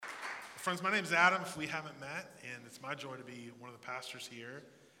Friends, my name's Adam, if we haven't met, and it's my joy to be one of the pastors here.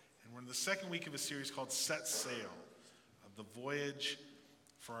 And we're in the second week of a series called Set Sail, of the voyage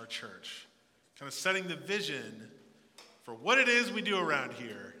for our church. Kind of setting the vision for what it is we do around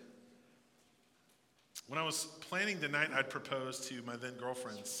here. When I was planning the night I'd propose to my then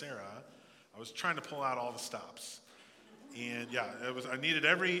girlfriend, Sarah, I was trying to pull out all the stops. And I needed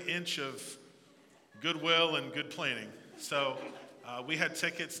every inch of goodwill and good planning. So we had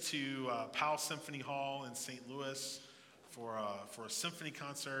tickets to Powell Symphony Hall in St. Louis for a symphony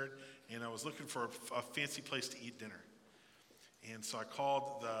concert, and I was looking for a fancy place to eat dinner. And so I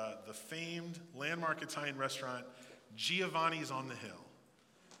called the famed landmark Italian restaurant Giovanni's on the Hill.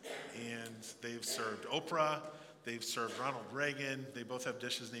 And they've served Oprah, they've served Ronald Reagan, they both have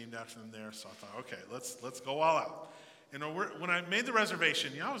dishes named after them there. So I thought, okay, let's go all out. And when I made the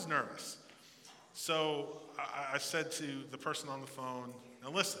reservation, I was nervous. So I said to the person on the phone, now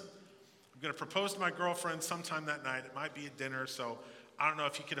listen, I'm going to propose to my girlfriend sometime that night. It might be at dinner, so I don't know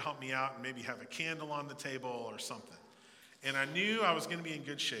if you could help me out and maybe have a candle on the table or something. And I knew I was going to be in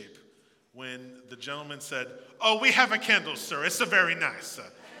good shape when the gentleman said, "Oh, we have a candle, sir. It's a very nice." I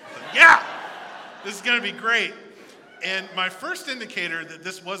thought, yeah, this is going to be great. And my first indicator that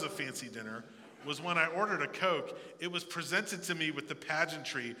this was a fancy dinner was when I ordered a Coke. It was presented to me with the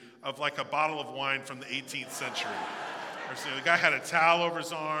pageantry of like a bottle of wine from the 18th century. So the guy had a towel over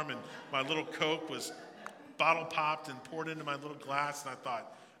his arm, and my little Coke was bottle popped and poured into my little glass, and I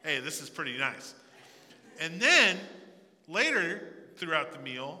thought, hey, this is pretty nice. And then later throughout the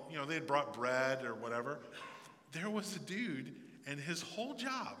meal, they had brought bread or whatever. There was a dude, and his whole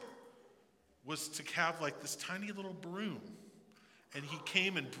job was to have like this tiny little broom. And he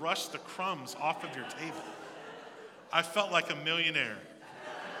came and brushed the crumbs off of your table. I felt like a millionaire.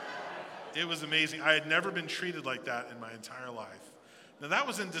 It was amazing. I had never been treated like that in my entire life. Now that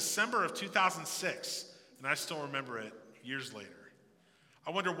was in December of 2006, and I still remember it years later.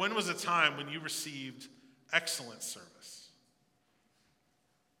 I wonder, when was a time when you received excellent service?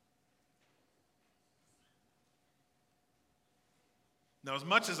 Now, as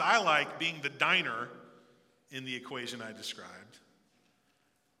much as I like being the diner in the equation I described,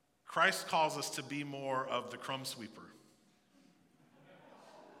 Christ calls us to be more of the crumb sweeper.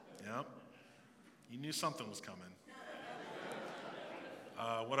 Yep. You knew something was coming.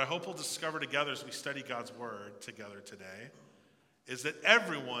 What I hope we'll discover together as we study God's Word together today is that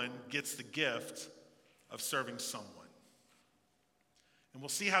everyone gets the gift of serving someone. And we'll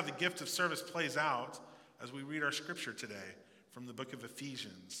see how the gift of service plays out as we read our scripture today from the book of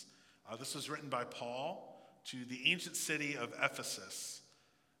Ephesians. This was written by Paul to the ancient city of Ephesus.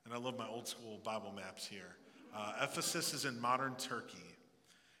 And I love my old school Bible maps here. Ephesus is in modern Turkey.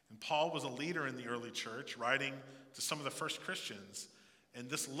 And Paul was a leader in the early church, writing to some of the first Christians. And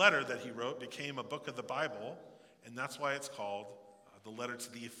this letter that he wrote became a book of the Bible, and that's why it's called the letter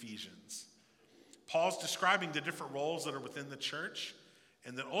to the Ephesians. Paul's describing the different roles that are within the church,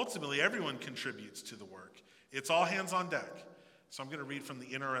 and that ultimately everyone contributes to the work. It's all hands on deck. So I'm going to read from the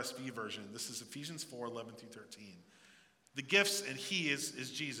NRSV version. This is Ephesians 4:11 through 13. The gifts, and he is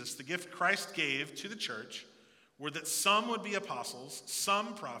Jesus, the gift Christ gave to the church were that some would be apostles,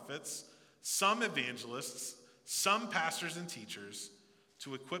 some prophets, some evangelists, some pastors and teachers,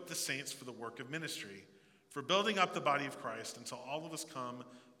 to equip the saints for the work of ministry, for building up the body of Christ until all of us come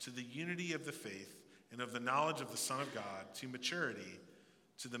to the unity of the faith and of the knowledge of the Son of God, to maturity,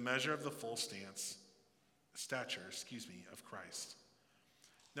 to the measure of the full stature of Christ.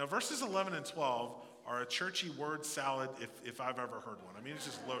 Now, verses 11 and 12 are a churchy word salad if I've ever heard one. I mean, it's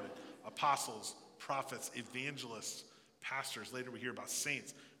just loaded. Apostles, prophets, evangelists, pastors. Later we hear about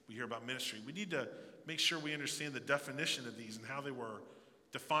saints. We hear about ministry. We need to make sure we understand the definition of these and how they were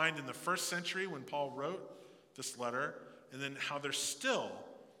defined in the first century when Paul wrote this letter, and then how there's still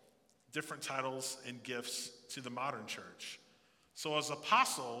different titles and gifts to the modern church. So as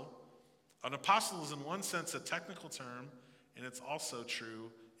apostle, an apostle is in one sense a technical term, and it's also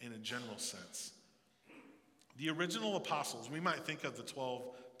true in a general sense. The original apostles, we might think of the 12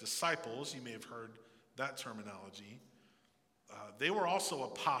 disciples, you may have heard that terminology. They were also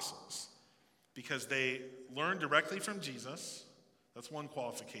apostles because they learned directly from Jesus. That's one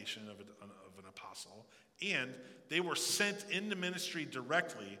qualification of an apostle. And they were sent into ministry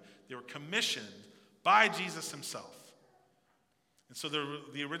directly. They were commissioned by Jesus himself. And so there were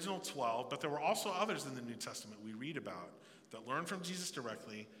the original 12, but there were also others in the New Testament we read about that learned from Jesus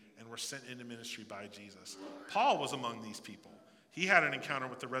directly and were sent into ministry by Jesus. Paul was among these people. He had an encounter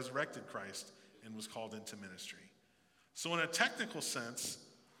with the resurrected Christ and was called into ministry. So in a technical sense,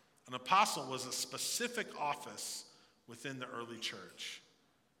 an apostle was a specific office within the early church.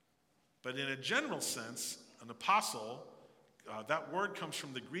 But in a general sense, an apostle, that word comes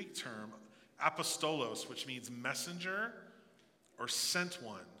from the Greek term apostolos, which means messenger or sent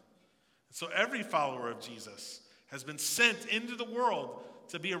one. So every follower of Jesus has been sent into the world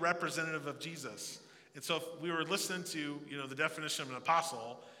to be a representative of Jesus. And so if we were listening to, the definition of an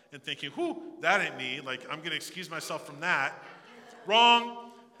apostle and thinking, whew, that ain't me, like I'm going to excuse myself from that.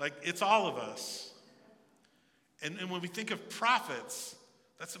 Wrong. Like it's all of us. And when we think of prophets,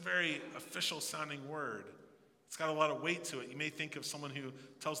 that's a very official sounding word. It's got a lot of weight to it. You may think of someone who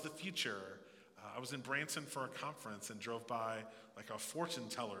tells the future. I was in Branson for a conference and drove by like a fortune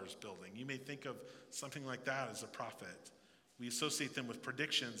teller's building. You may think of something like that as a prophet. We associate them with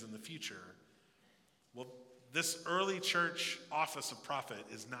predictions in the future. Well, this early church office of prophet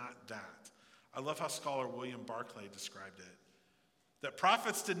is not that. I love how scholar William Barclay described it. That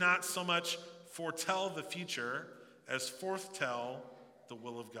prophets did not so much foretell the future as foretell the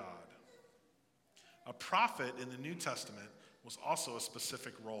will of God. A prophet in the New Testament was also a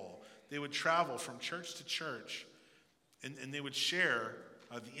specific role. They would travel from church to church, and they would share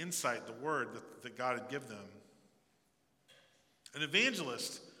the insight, the word that God had given them. An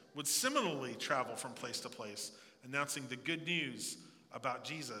evangelist would similarly travel from place to place, announcing the good news about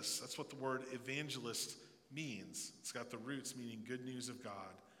Jesus. That's what the word evangelist means. It's got the roots meaning good news of God.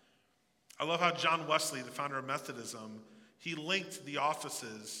 I love how John Wesley, the founder of Methodism, he linked the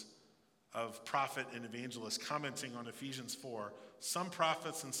offices of prophet and evangelist, commenting on Ephesians 4, some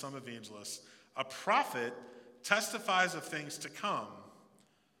prophets and some evangelists. A prophet testifies of things to come,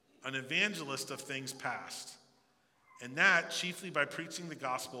 an evangelist of things past, and that chiefly by preaching the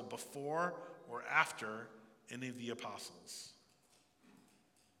gospel before or after any of the apostles.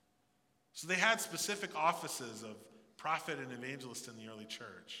 So they had specific offices of prophet and evangelist in the early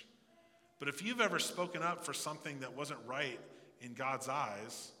church. But if you've ever spoken up for something that wasn't right in God's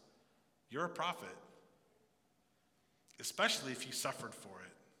eyes, you're a prophet, especially if you suffered for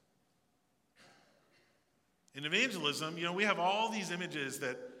it. In evangelism, we have all these images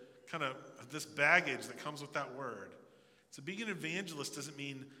that kind of this baggage that comes with that word. So being an evangelist doesn't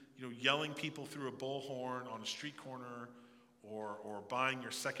mean, yelling people through a bullhorn on a street corner or buying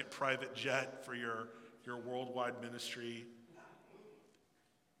your second private jet for your worldwide ministry.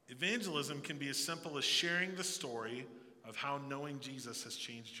 Evangelism can be as simple as sharing the story of how knowing Jesus has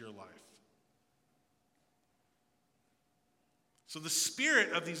changed your life. So the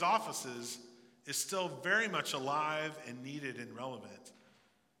spirit of these offices is still very much alive and needed and relevant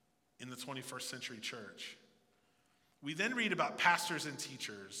in the 21st century church. We then read about pastors and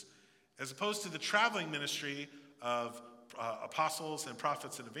teachers, as opposed to the traveling ministry of apostles and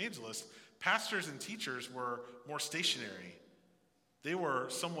prophets and evangelists. Pastors and teachers were more stationary. They were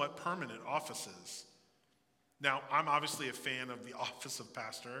somewhat permanent offices. Now, I'm obviously a fan of the office of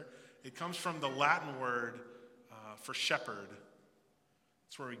pastor. It comes from the Latin word for shepherd.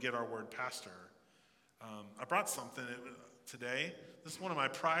 That's where we get our word pastor. I brought something today. This is one of my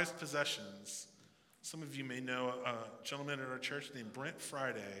prized possessions. Some of you may know a gentleman at our church named Brent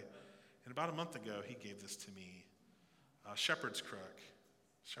Friday. And about a month ago, he gave this to me. Shepherd's crook,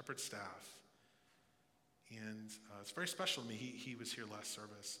 shepherd's staff. And it's very special to me. He was here last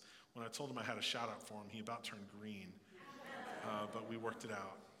service. When I told him I had a shout out for him, he about turned green. But we worked it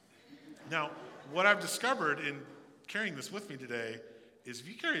out. Now, what I've discovered in carrying this with me today is if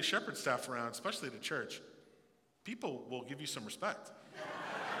you carry a shepherd's staff around, especially at a church, people will give you some respect.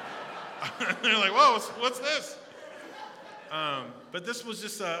 They're like, whoa, what's this? But this was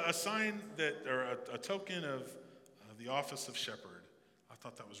just a sign that, or a token of the office of shepherd. I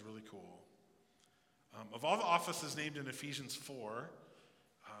thought that was really cool. Of all the offices named in Ephesians 4,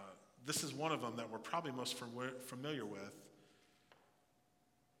 this is one of them that we're probably most familiar with.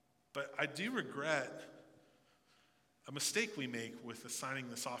 But I do regret a mistake we make with assigning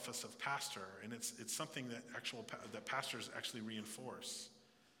this office of pastor, and it's something that pastors actually reinforce.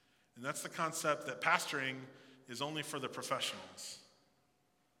 And that's the concept that pastoring is only for the professionals.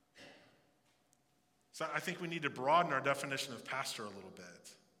 So I think we need to broaden our definition of pastor a little bit.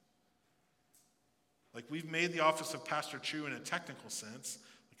 Like we've made the office of pastor true in a technical sense.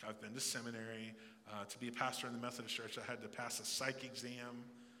 Like I've been to seminary. To be a pastor in the Methodist Church, I had to pass a psych exam.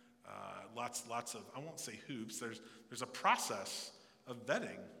 Lots of, I won't say hoops. There's a process of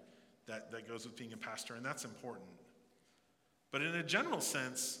vetting that goes with being a pastor, and that's important. But in a general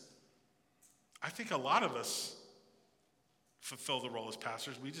sense, I think a lot of us fulfill the role as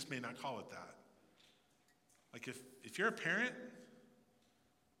pastors. We just may not call it that. Like if you're a parent,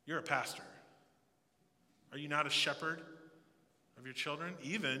 you're a pastor. Are you not a shepherd of your children,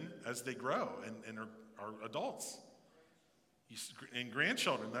 even as they grow and are adults? And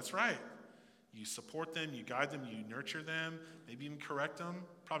grandchildren, that's right. You support them, you guide them, you nurture them, maybe even correct them.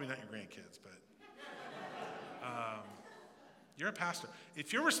 Probably not your grandkids, but you're a pastor.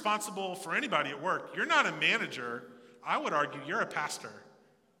 If you're responsible for anybody at work, you're not a manager. I would argue you're a pastor.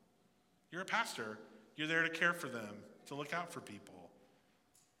 You're a pastor. You're there to care for them, to look out for people.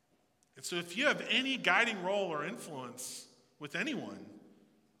 And so if you have any guiding role or influence with anyone,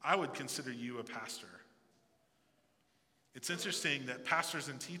 I would consider you a pastor. It's interesting that pastors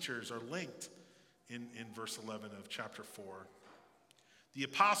and teachers are linked in verse 11 of chapter 4. The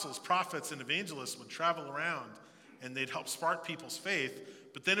apostles, prophets, and evangelists would travel around and they'd help spark people's faith,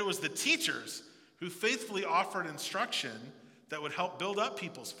 but then it was the teachers who faithfully offered instruction that would help build up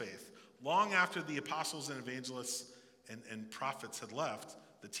people's faith. Long after the apostles and evangelists and prophets had left,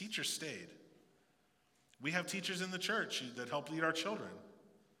 the teachers stayed. We have teachers in the church that help lead our children,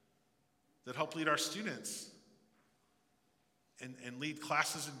 that help lead our students, and lead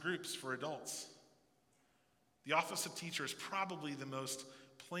classes and groups for adults. The office of teacher is probably the most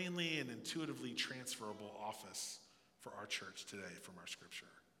plainly and intuitively transferable office for our church today from our scripture.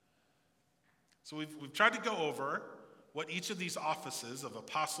 So we've tried to go over what each of these offices of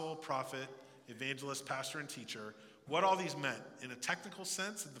apostle, prophet, evangelist, pastor, and teacher, what all these meant in a technical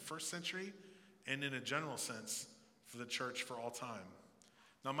sense in the first century and in a general sense for the church for all time.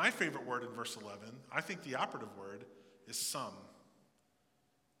 Now, my favorite word in verse 11, I think the operative word, is some.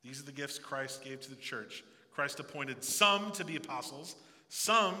 These are the gifts Christ gave to the church. Christ appointed some to be apostles,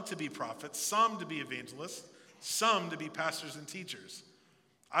 some to be prophets, some to be evangelists, some to be pastors and teachers.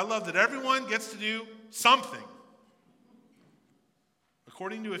 I love that everyone gets to do something.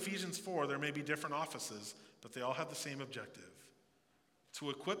 According to Ephesians 4, there may be different offices, but they all have the same objective: to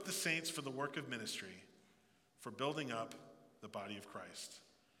equip the saints for the work of ministry, for building up the body of Christ.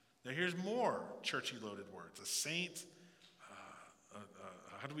 Now here's more churchy loaded words. A saint,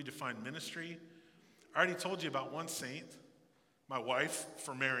 how do we define ministry? I already told you about one saint, my wife,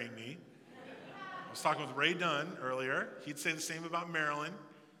 for marrying me. I was talking with Ray Dunn earlier. He'd say the same about Marilyn,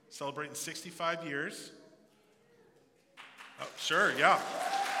 celebrating 65 years. Oh, sure, yeah.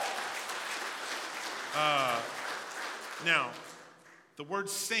 Now, the word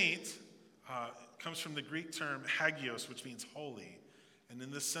saint comes from the Greek term hagios, which means holy. And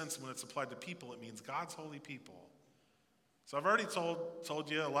in this sense, when it's applied to people, it means God's holy people. So I've already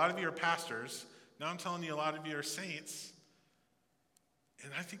told you, a lot of you are pastors. Now I'm telling you, a lot of you are saints.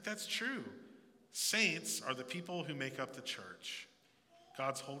 And I think that's true. Saints are the people who make up the church,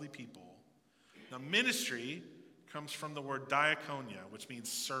 God's holy people. Now, ministry comes from the word diakonia, which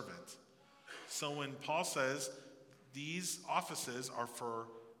means servant. So when Paul says these offices are for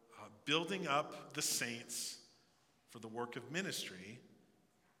building up the saints for the work of ministry,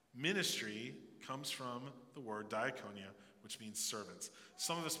 ministry comes from the word diakonia, which means servants.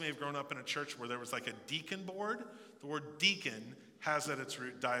 Some of us may have grown up in a church where there was like a deacon board. The word deacon has at its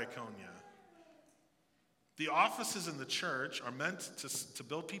root diakonia. The offices in the church are meant to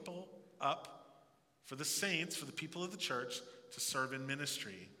build people up for the saints, for the people of the church, to serve in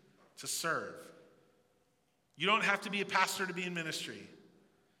ministry, to serve. You don't have to be a pastor to be in ministry.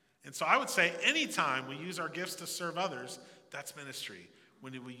 And so I would say anytime we use our gifts to serve others, that's ministry.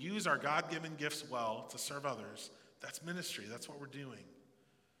 When we use our God-given gifts well to serve others, that's ministry. That's what we're doing.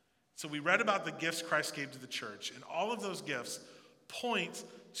 So we read about the gifts Christ gave to the church, and all of those gifts point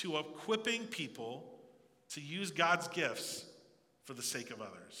to equipping people to use God's gifts for the sake of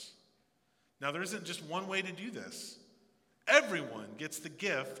others. Now, there isn't just one way to do this. Everyone gets the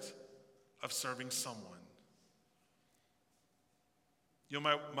gift of serving someone. You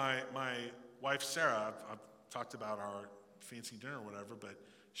know, my wife, Sarah, I've talked about our fancy dinner or whatever, but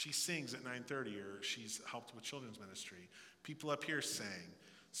she sings at 9:30, or she's helped with children's ministry. People up here sang.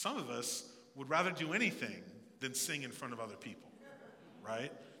 Some of us would rather do anything than sing in front of other people,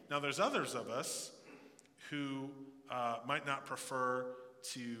 right? Now, there's others of us who might not prefer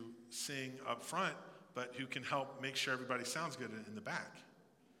to sing up front, but who can help make sure everybody sounds good in the back.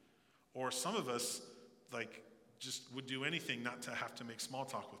 Or some of us, just would do anything not to have to make small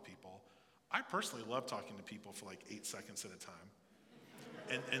talk with people. I personally love talking to people for 8 seconds at a time.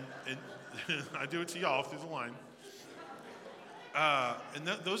 And I do it to y'all through the line.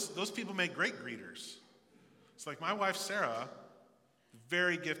 Those people make great greeters. It's like my wife, Sarah,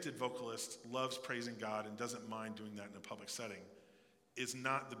 very gifted vocalist, loves praising God and doesn't mind doing that in a public setting, is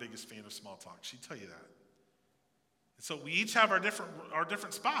not the biggest fan of small talk. She'd tell you that. And so we each have our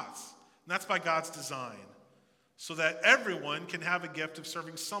different spots. And that's by God's design. So that everyone can have a gift of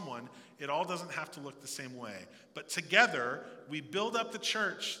serving someone. It all doesn't have to look the same way. But together, we build up the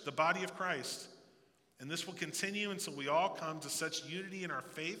church, the body of Christ. And this will continue until we all come to such unity in our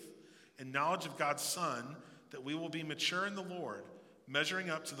faith and knowledge of God's Son, that we will be mature in the Lord, measuring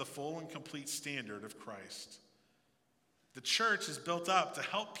up to the full and complete standard of Christ. The church is built up to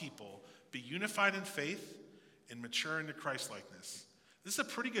help people be unified in faith and mature into Christ-likeness. This is a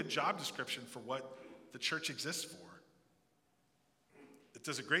pretty good job description for what the church exists for. It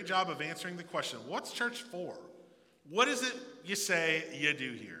does a great job of answering the question, what's church for? What is it you say you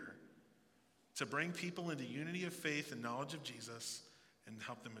do here? To bring people into unity of faith and knowledge of Jesus and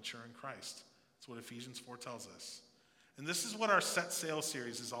help them mature in Christ. That's what Ephesians 4 tells us. And this is what our Set Sail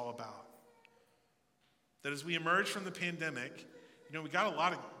series is all about. That as we emerge from the pandemic, we got a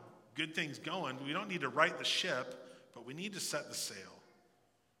lot of good things going. We don't need to right the ship, but we need to set the sail.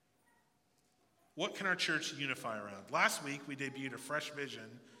 What can our church unify around? Last week, we debuted a fresh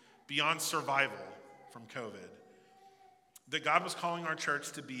vision beyond survival from COVID. That God was calling our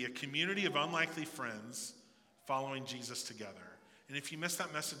church to be a community of unlikely friends following Jesus together. And if you missed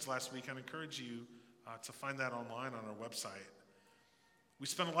that message last week, I'd encourage you to find that online on our website. We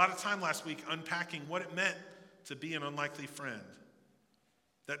spent a lot of time last week unpacking what it meant to be an unlikely friend.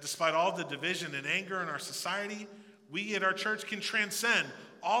 That despite all the division and anger in our society, we at our church can transcend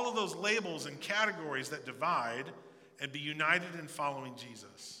all of those labels and categories that divide and be united in following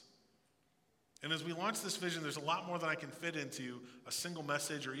Jesus. And as we launch this vision, there's a lot more than I can fit into a single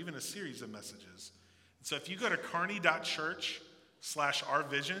message or even a series of messages. And so if you go to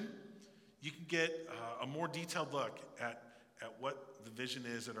kearney.church/ourvision, you can get a more detailed look at what the vision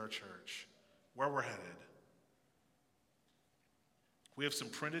is at our church, where we're headed. We have some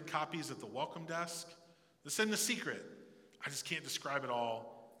printed copies at the welcome desk. This isn't a secret. I just can't describe it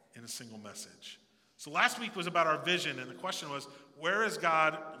all in a single message. So last week was about our vision, and the question was, where is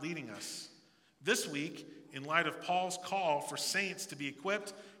God leading us? This week, in light of Paul's call for saints to be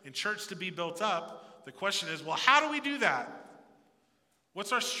equipped and church to be built up, the question is, well, how do we do that?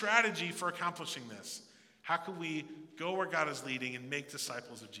 What's our strategy for accomplishing this? How can we go where God is leading and make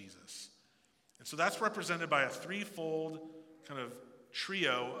disciples of Jesus? And so that's represented by a threefold kind of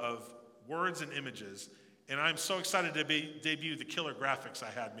trio of words and images. And I'm so excited to debut the killer graphics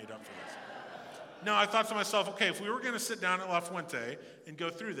I had made up for this. No, I thought to myself, okay, if we were going to sit down at La Fuente and go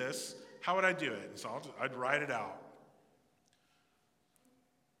through this, how would I do it? And so I'd write it out.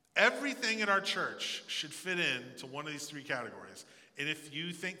 Everything at our church should fit into one of these three categories. And if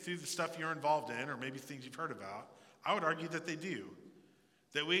you think through the stuff you're involved in, or maybe things you've heard about, I would argue that they do.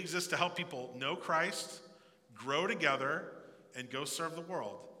 That we exist to help people know Christ, grow together, and go serve the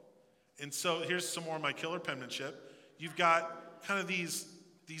world. And so here's some more of my killer penmanship. You've got kind of these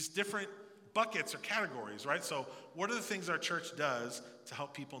different buckets or categories, right? So what are the things our church does to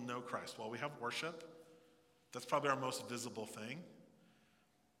help people know Christ? Well, we have worship. That's probably our most visible thing.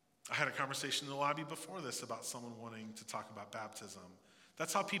 I had a conversation in the lobby before this about someone wanting to talk about baptism.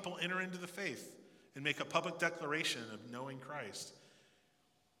 That's how people enter into the faith and make a public declaration of knowing Christ.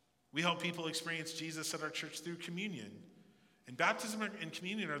 We help people experience Jesus at our church through communion. And baptism and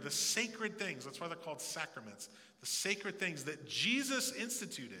communion are the sacred things. That's why they're called sacraments. The sacred things that Jesus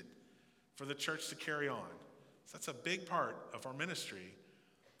instituted for the church to carry on. So that's a big part of our ministry.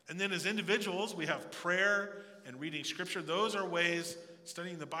 And then as individuals, we have prayer and reading scripture. Those are ways,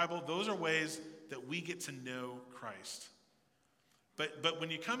 studying the Bible, those are ways that we get to know Christ. But when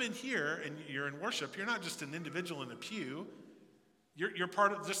you come in here and you're in worship, you're not just an individual in a pew. You're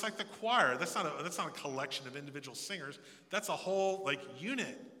part of, just like the choir. That's not a collection of individual singers. That's a whole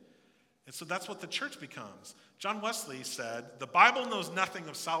unit. And so that's what the church becomes. John Wesley said, "The Bible knows nothing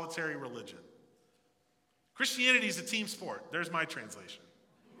of solitary religion." Christianity is a team sport. There's my translation.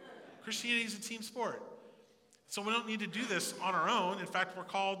 Christianity is a team sport. So we don't need to do this on our own. In fact, we're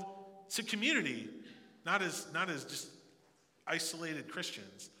called to community, not as just isolated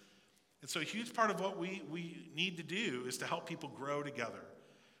Christians. And so a huge part of what we need to do is to help people grow together.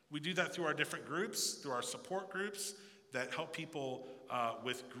 We do that through our different groups, through our support groups that help people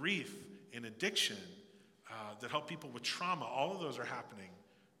with grief and addiction, that help people with trauma. All of those are happening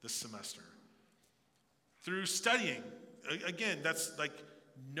this semester. Through studying, again, that's like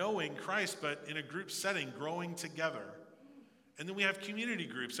knowing Christ, but in a group setting, growing together. And then we have community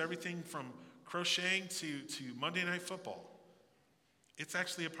groups, everything from crocheting to Monday Night Football. It's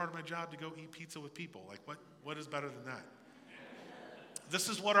actually a part of my job to go eat pizza with people. Like, what is better than that? This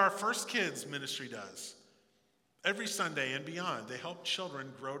is what our First Kids ministry does. Every Sunday and beyond, they help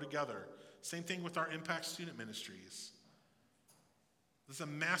children grow together. Same thing with our Impact Student Ministries. This is a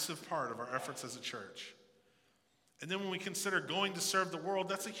massive part of our efforts as a church. And then when we consider going to serve the world,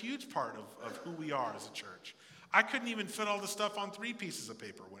 that's a huge part of who we are as a church. I couldn't even fit all the stuff on 3 pieces of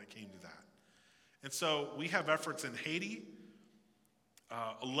paper when it came to that. And so we have efforts in Haiti,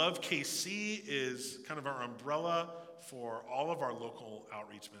 Love KC is kind of our umbrella for all of our local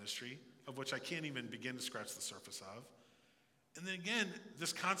outreach ministry, of which I can't even begin to scratch the surface of. And then again,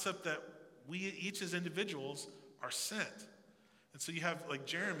 this concept that we each as individuals are sent. And so you have like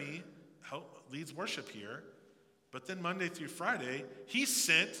Jeremy leads worship here, but then Monday through Friday, he's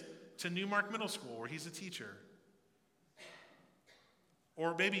sent to Newmark Middle School where he's a teacher.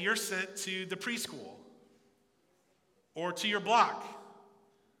 Or maybe you're sent to the preschool, or to your block,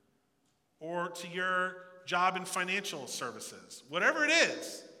 or to your job in financial services. Whatever it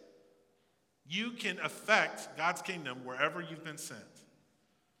is, you can affect God's kingdom wherever you've been sent.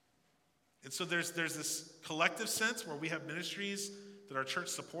 And so there's this collective sense where we have ministries that our church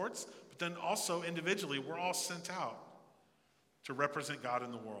supports, but then also individually, we're all sent out to represent God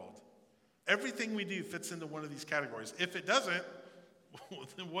in the world. Everything we do fits into one of these categories. If it doesn't,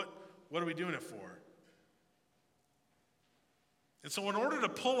 then what are we doing it for? And so in order to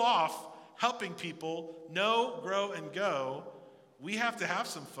pull off helping people know, grow, and go, we have to have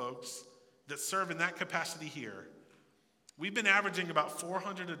some folks that serve in that capacity here. We've been averaging about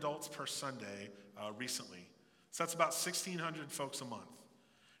 400 adults per Sunday recently. So that's about 1,600 folks a month.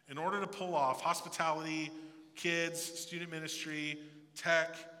 In order to pull off hospitality, kids, student ministry,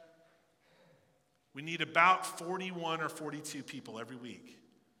 tech, we need about 41 or 42 people every week.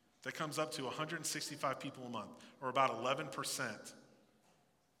 That comes up to 165 people a month, or about 11%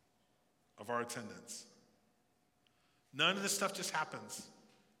 of our attendance. None of this stuff just happens.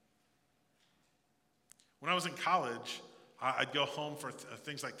 When I was in college, I'd go home for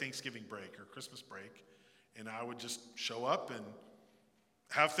things like Thanksgiving break or Christmas break, and I would just show up and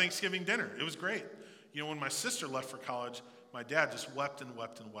have Thanksgiving dinner. It was great. You know, when my sister left for college, my dad just wept and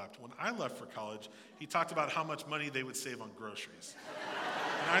wept and wept. When I left for college, he talked about how much money they would save on groceries.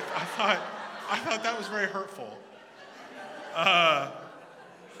 And I thought that was very hurtful.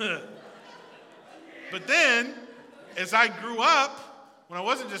 But then, as I grew up, when I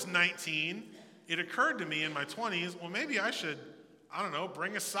wasn't just 19, it occurred to me in my 20s, well, maybe I should,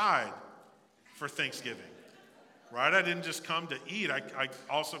 bring a side for Thanksgiving, right? I didn't just come to eat. I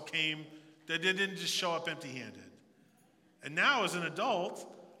also came, I didn't just show up empty-handed. And now as an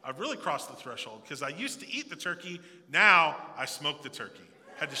adult, I've really crossed the threshold because I used to eat the turkey. Now I smoke the turkey.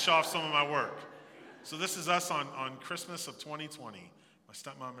 Had to show off some of my work. So this is us on Christmas of 2020. My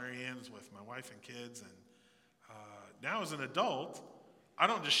stepmom Mary Ann is with my wife and kids. And now as an adult, I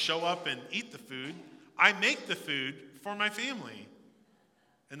don't just show up and eat the food. I make the food for my family.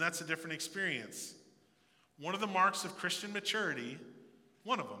 And that's a different experience. One of the marks of Christian maturity,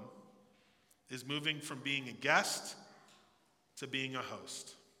 one of them, is moving from being a guest to being a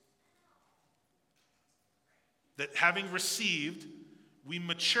host. That having received, we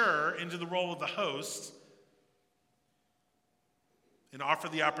mature into the role of the host and offer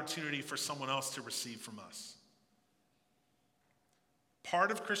the opportunity for someone else to receive from us.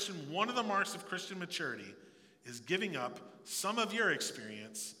 One of the marks of Christian maturity is giving up some of your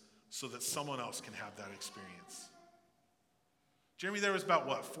experience so that someone else can have that experience. Jeremy, there was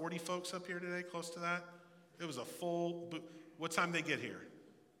about 40 folks up here today, close to that? It was a full, what time did they get here?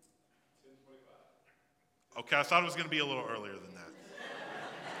 10:25. Okay, I thought it was going to be a little earlier than that.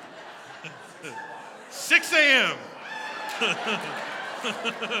 6 a.m.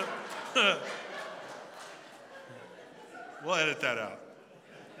 We'll edit that out.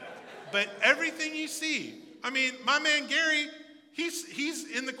 But everything you see, my man Gary, he's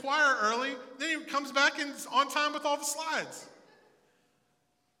in the choir early, then he comes back and is on time with all the slides.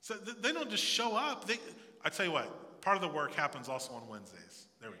 So they don't just show up. I tell you what, part of the work happens also on Wednesdays.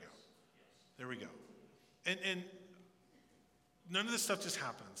 There we go. And none of this stuff just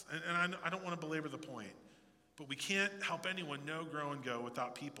happens. And I don't want to belabor the point, but we can't help anyone know, grow, and go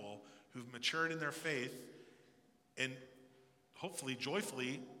without people who've matured in their faith and hopefully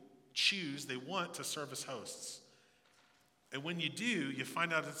joyfully they want to serve as hosts. And when you do, you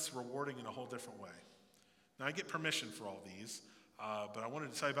find out it's rewarding in a whole different way. Now, I get permission for all these, but I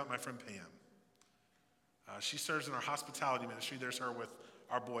wanted to tell you about my friend Pam. She serves in our hospitality ministry. There's her with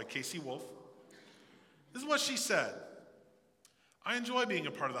our boy, Casey Wolf. This is what she said. I enjoy being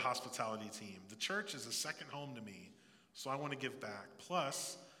a part of the hospitality team. The church is a second home to me, so I want to give back.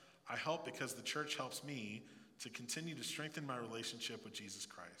 Plus, I help because the church helps me to continue to strengthen my relationship with Jesus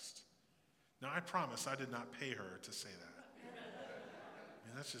Christ. Now, I promise I did not pay her to say that.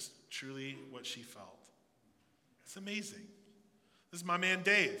 That's just truly what she felt. It's amazing. This is my man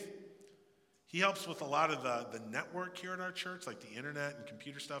Dave. He helps with a lot of the network here at our church, like the internet and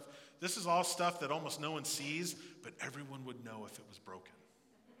computer stuff. This is all stuff that almost no one sees, but everyone would know if it was broken.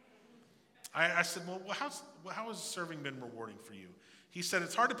 I said, well, how has serving been rewarding for you? He said,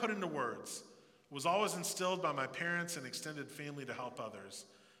 it's hard to put into words. It was always instilled by my parents and extended family to help others.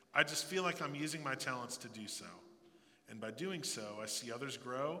 I just feel like I'm using my talents to do so. And by doing so, I see others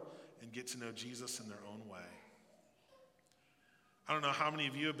grow and get to know Jesus in their own way. I don't know how many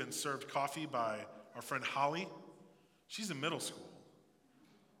of you have been served coffee by our friend Holly. She's in middle school.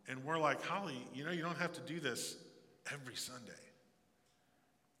 And we're like, Holly, you don't have to do this every Sunday.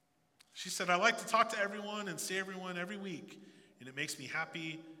 She said, I like to talk to everyone and see everyone every week, and it makes me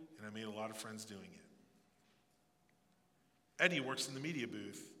happy, and I made a lot of friends doing it. Eddie works in the media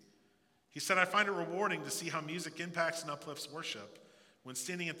booth. He said, I find it rewarding to see how music impacts and uplifts worship. When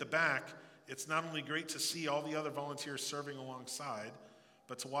standing at the back, it's not only great to see all the other volunteers serving alongside,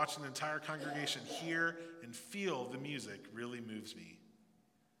 but to watch an entire congregation hear and feel the music really moves me.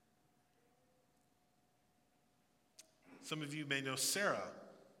 Some of you may know Sarah.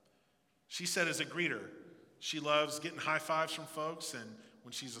 She said as a greeter, she loves getting high fives from folks, and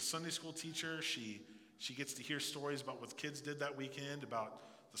when she's a Sunday school teacher, she gets to hear stories about what kids did that weekend,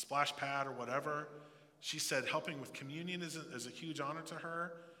 about the splash pad or whatever. She said helping with communion is a huge honor to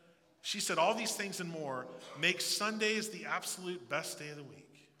her. She said all these things and more make Sundays the absolute best day of the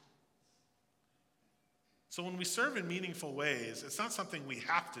week. So when we serve in meaningful ways, it's not something we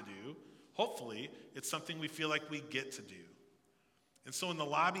have to do. Hopefully, it's something we feel like we get to do. And so in the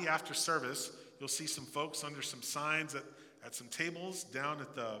lobby after service, you'll see some folks under some signs at some tables down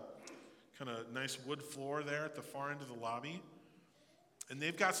at the kind of nice wood floor there at the far end of the lobby. And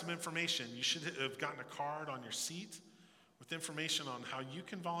they've got some information. You should have gotten a card on your seat with information on how you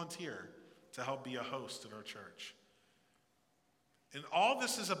can volunteer to help be a host at our church. And all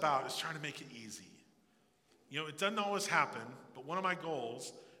this is about is trying to make it easy. It doesn't always happen, but one of my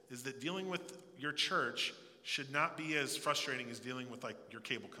goals is that dealing with your church should not be as frustrating as dealing with your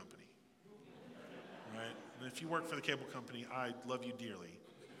cable company, right? And if you work for the cable company, I love you dearly.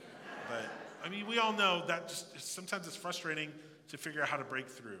 But we all know that sometimes it's frustrating to figure out how to break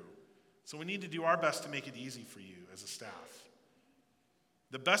through. So we need to do our best to make it easy for you as a staff.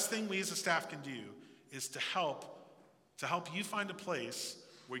 The best thing we as a staff can do is to help you find a place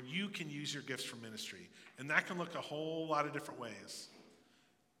where you can use your gifts for ministry. And that can look a whole lot of different ways.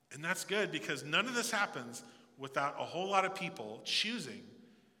 And that's good because none of this happens without a whole lot of people choosing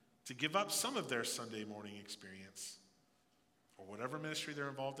to give up some of their Sunday morning experience or whatever ministry they're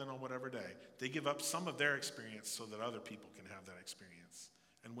involved in on whatever day. They give up some of their experience so that other people can have that experience.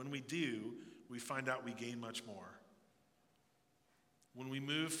 And when we do, we find out we gain much more. When we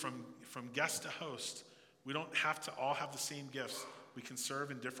move from guest to host, we don't have to all have the same gifts. We can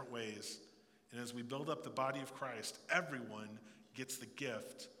serve in different ways. And as we build up the body of Christ, everyone gets the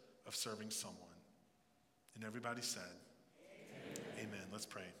gift of serving someone. And everybody said, Amen. Let's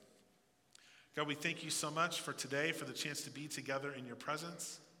pray. God, we thank you so much for today, for the chance to be together in your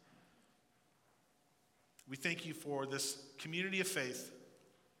presence. We thank you for this community of faith.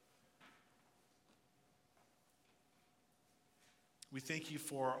 We thank you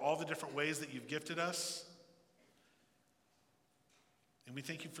for all the different ways that you've gifted us. And we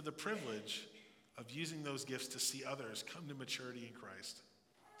thank you for the privilege of using those gifts to see others come to maturity in Christ.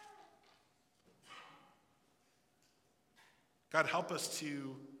 God, help us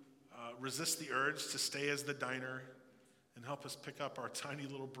to resist the urge to stay as the diner and help us pick up our tiny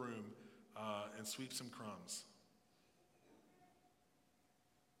little broom and sweep some crumbs.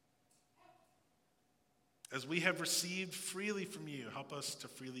 As we have received freely from you, help us to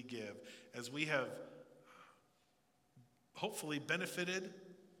freely give. As we have hopefully benefited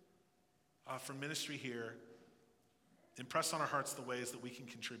from ministry here, impress on our hearts the ways that we can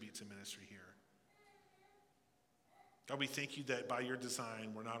contribute to ministry here. God, we thank you that by your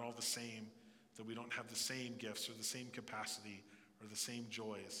design, we're not all the same, that we don't have the same gifts or the same capacity or the same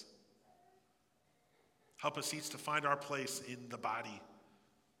joys. Help us each to find our place in the body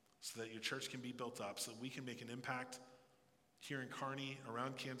so that your church can be built up, so that we can make an impact here in Kearney,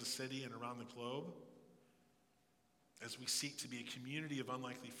 around Kansas City, and around the globe as we seek to be a community of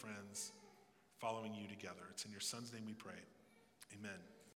unlikely friends following you together. It's in your Son's name we pray. Amen.